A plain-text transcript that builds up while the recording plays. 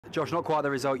Josh, not quite the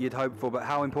result you'd hoped for, but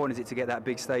how important is it to get that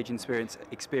big stage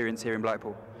experience here in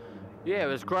Blackpool? Yeah, it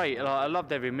was great. I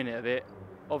loved every minute of it.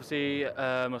 Obviously,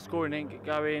 my scoring didn't get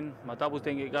going, my doubles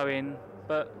didn't get going,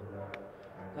 but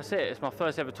that's it. It's my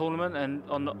first ever tournament and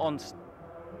on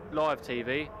live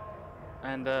TV,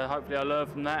 and hopefully I learn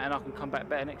from that and I can come back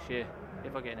better next year,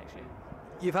 if I get next year.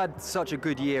 You've had such a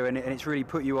good year and it's really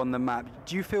put you on the map.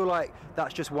 Do you feel like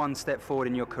that's just one step forward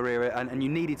in your career and you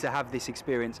needed to have this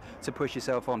experience to push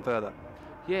yourself on further?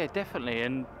 Yeah, definitely,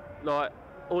 and like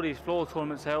all these floor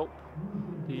tournaments help.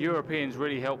 The Europeans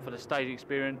really helped for the stage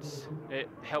experience. It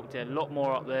helped it a lot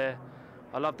more up there.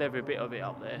 I loved every bit of it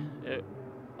up there.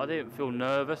 I didn't feel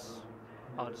nervous.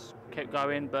 I just kept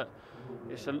going, but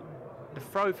the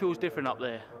throw feels different up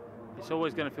there. It's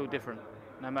always going to feel different,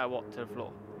 no matter what, to the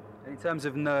floor. In terms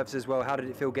of nerves as well, how did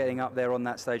it feel getting up there on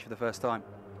that stage for the first time?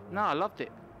 No, I loved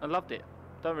it. I loved it.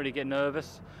 Don't really get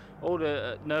nervous. All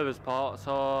the nervous parts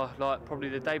are like probably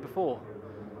the day before,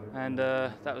 and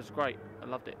that was great. I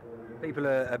loved it. People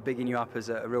are bigging you up as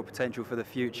a real potential for the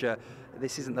future.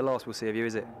 This isn't the last we'll see of you,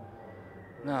 is it?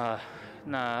 No,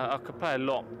 I could play a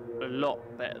lot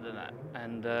better than that,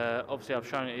 and obviously I've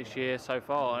shown it this year so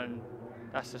far, and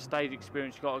that's the stage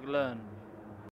experience you've got to learn.